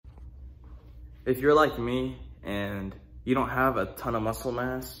If you're like me and you don't have a ton of muscle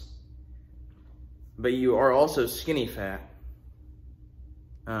mass, but you are also skinny fat,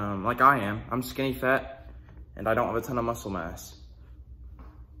 like I am, I'm skinny fat and I don't have a ton of muscle mass.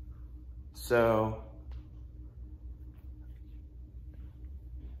 So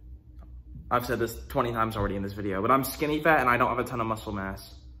I've said this 20 times already in this video, but I'm skinny fat and I don't have a ton of muscle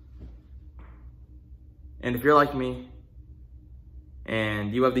mass. And if you're like me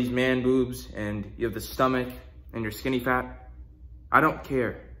and you have these man boobs and you have the stomach and you're skinny fat, I don't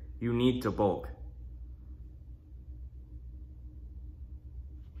care. You need to bulk.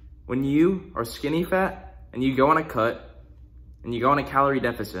 When you are skinny fat and you go on a cut and you go on a calorie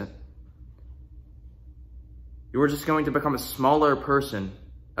deficit, you are just going to become a smaller person,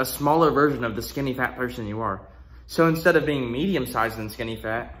 a smaller version of the skinny fat person you are. So instead of being medium-sized and skinny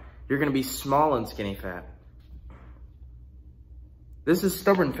fat, you're going to be small and skinny fat. This is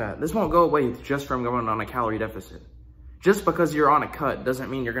stubborn fat. This won't go away just from going on a calorie deficit. Just because you're on a cut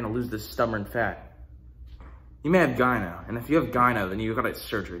doesn't mean you're going to lose this stubborn fat. You may have gyno, and if you have gyno, then you've got to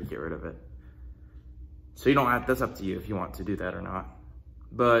surgery to get rid of it. So you don't have, that's up to you if you want to do that or not.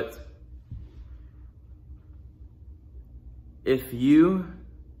 But if you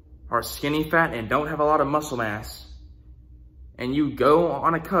are skinny fat and don't have a lot of muscle mass, and you go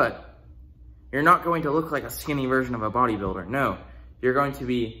on a cut, you're not going to look like a skinny version of a bodybuilder. No, you're going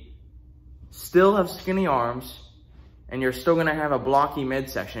to still have skinny arms, and you're still gonna have a blocky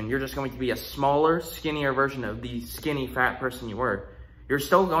midsection. You're just going to be a smaller, skinnier version of the skinny fat person you were. You're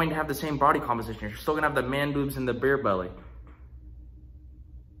still going to have the same body composition. You're still gonna have the man boobs and the beer belly.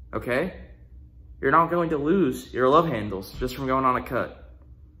 Okay? You're not going to lose your love handles just from going on a cut.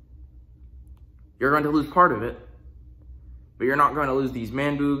 You're going to lose part of it, but you're not going to lose these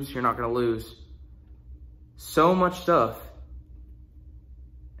man boobs. You're not going to lose so much stuff.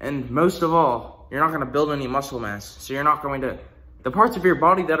 And most of all, you're not going to build any muscle mass. So you're not going to, the parts of your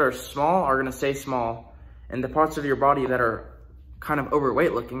body that are small are going to stay small. And the parts of your body that are kind of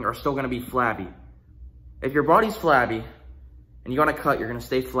overweight looking are still going to be flabby. If your body's flabby and you want to cut, you're going to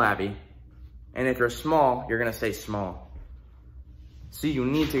stay flabby. And if you're small, you're going to stay small. So you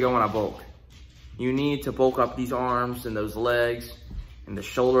need to go on a bulk. You need to bulk up these arms and those legs and the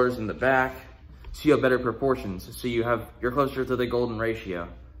shoulders and the back so you have better proportions. So you're closer to the golden ratio.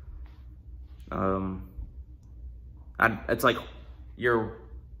 It's like your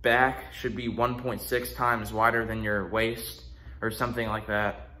back should be 1.6 times wider than your waist or something like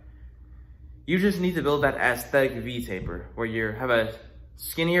that. You just need to build that aesthetic V-taper where you have a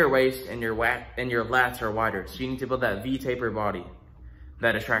skinnier waist and your lats are wider. So you need to build that V-taper body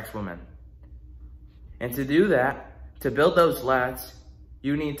that attracts women. And to do that, to build those lats,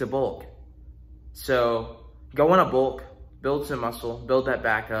 you need to bulk. So go on a bulk, build some muscle, build that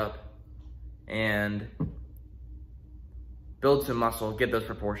back up, and build some muscle, get those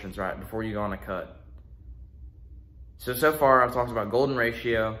proportions right before you go on a cut. So far I've talked about golden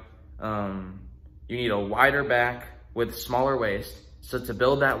ratio. You need a wider back with smaller waist. So to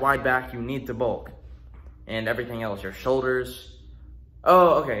build that wide back, you need to bulk. And everything else, your shoulders.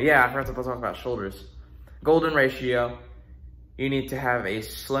 Oh, okay, yeah, I forgot to talk about shoulders. Golden ratio, you need to have a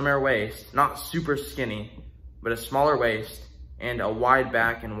slimmer waist, not super skinny, but a smaller waist and a wide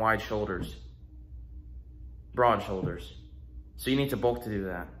back and wide shoulders. Broad shoulders. So you need to bulk to do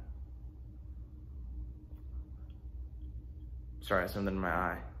that. Sorry, I have something in my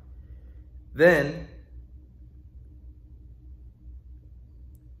eye. Then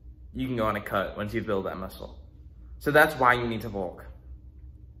you can go on a cut once you build that muscle. So that's why you need to bulk.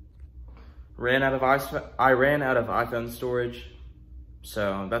 I ran out of iPhone storage,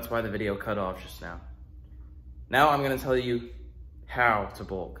 so that's why the video cut off just now. Now I'm going to tell you how to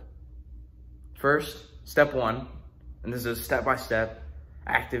bulk. First, step one, and this is a step-by-step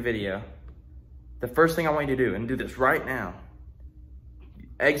active video. The first thing I want you to do, and do this right now,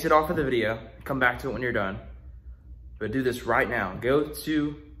 exit off of the video, come back to it when you're done, but do this right now. Go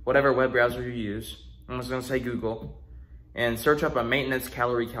to whatever web browser you use, I'm just going to say Google, and search up a maintenance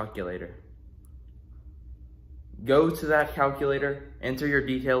calorie calculator. Go to that calculator, enter your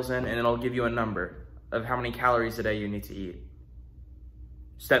details in, and it'll give you a number of how many calories a day you need to eat.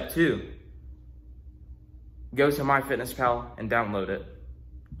 Step two, go to MyFitnessPal and download it.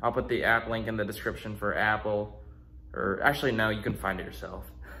 I'll put the app link in the description for Apple, or actually no, you can find it yourself.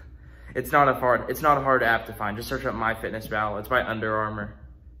 It's not a hard app to find. Just search up MyFitnessPal. It's by Under Armour.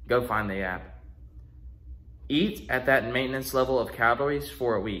 Go find the app. Eat at that maintenance level of calories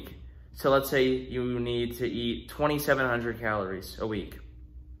for a week. So let's say you need to eat 2,700 calories a week.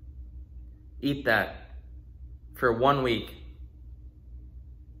 Eat that for 1 week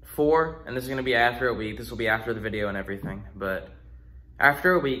 4, and this is going to be after a week. This will be after the video and everything. But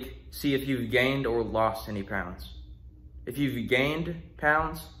after a week, see if you've gained or lost any pounds. If you've gained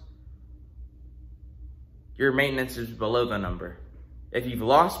pounds, your maintenance is below the number. If you've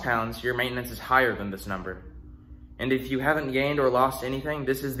lost pounds, your maintenance is higher than this number. And if you haven't gained or lost anything,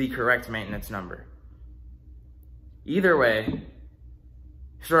 this is the correct maintenance number. Either way,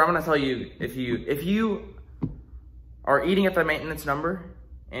 so I'm gonna tell you, if you are eating at the maintenance number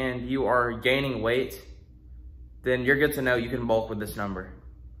and you are gaining weight, then you're good to know you can bulk with this number.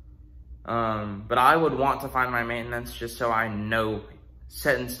 But I would want to find my maintenance just so I know,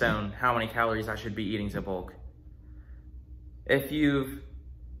 set in stone, how many calories I should be eating to bulk. If you've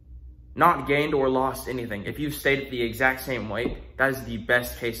not gained or lost anything, if you've stayed at the exact same weight, that is the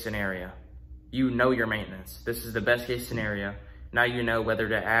best case scenario. You know your maintenance. This is the best case scenario. Now you know whether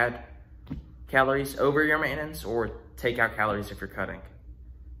to add calories over your maintenance or take out calories if you're cutting.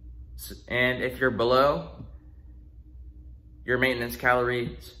 And if you're below, your maintenance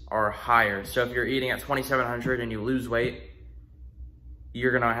calories are higher. So if you're eating at 2,700 and you lose weight,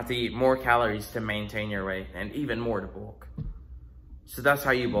 you're gonna have to eat more calories to maintain your weight and even more to bulk. So that's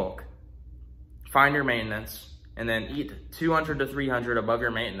how you bulk. Find your maintenance and then eat 200 to 300 above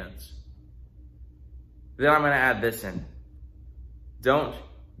your maintenance. Then I'm gonna add this in. Don't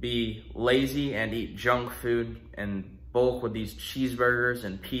be lazy and eat junk food and bulk with these cheeseburgers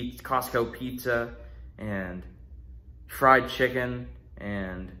and Costco pizza and fried chicken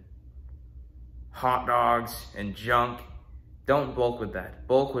and hot dogs and junk. Don't bulk with that.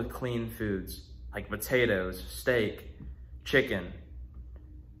 Bulk with clean foods like potatoes, steak, chicken,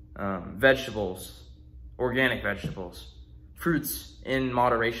 vegetables, organic vegetables, fruits in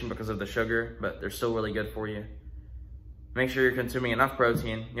moderation because of the sugar, but they're still really good for you. Make sure you're consuming enough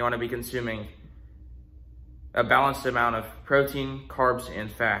protein. You want to be consuming a balanced amount of protein, carbs,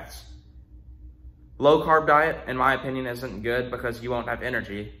 and fats. Low carb diet, in my opinion, isn't good because you won't have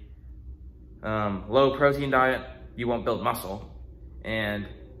energy. Low protein diet, you won't build muscle. And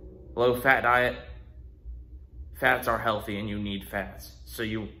low fat diet, fats are healthy and you need fats, so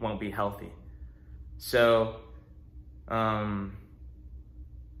you won't be healthy. So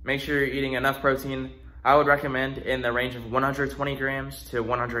make sure you're eating enough protein. I would recommend in the range of 120 grams to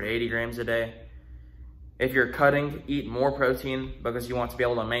 180 grams a day. If you're cutting, eat more protein because you want to be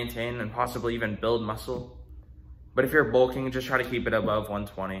able to maintain and possibly even build muscle. But if you're bulking, just try to keep it above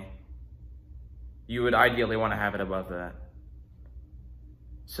 120. You would ideally want to have it above that.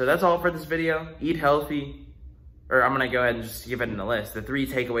 So that's all for this video. Eat healthy, or I'm gonna go ahead and just give it in the list. The 3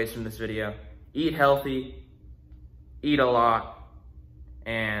 takeaways from this video: eat healthy, eat a lot,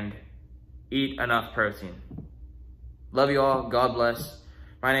 and eat enough protein. Love you all, God bless.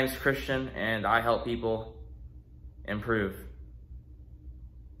 My name is Christian and I help people improve.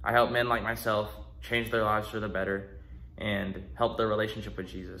 I help men like myself change their lives for the better and help their relationship with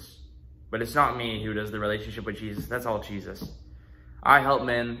Jesus. But it's not me who does the relationship with Jesus, that's all Jesus. I help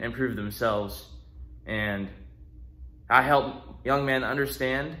men improve themselves, and I help young men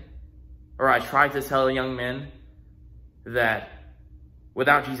understand, or I try to tell young men that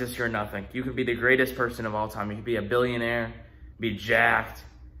without Jesus, you're nothing. You could be the greatest person of all time. You could be a billionaire, be jacked,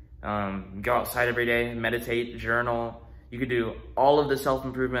 go outside every day, meditate, journal. You could do all of the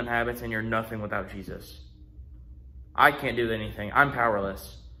self-improvement habits and you're nothing without Jesus. I can't do anything. I'm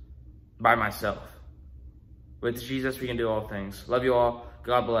powerless by myself. With Jesus, we can do all things. Love you all.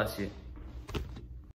 God bless you.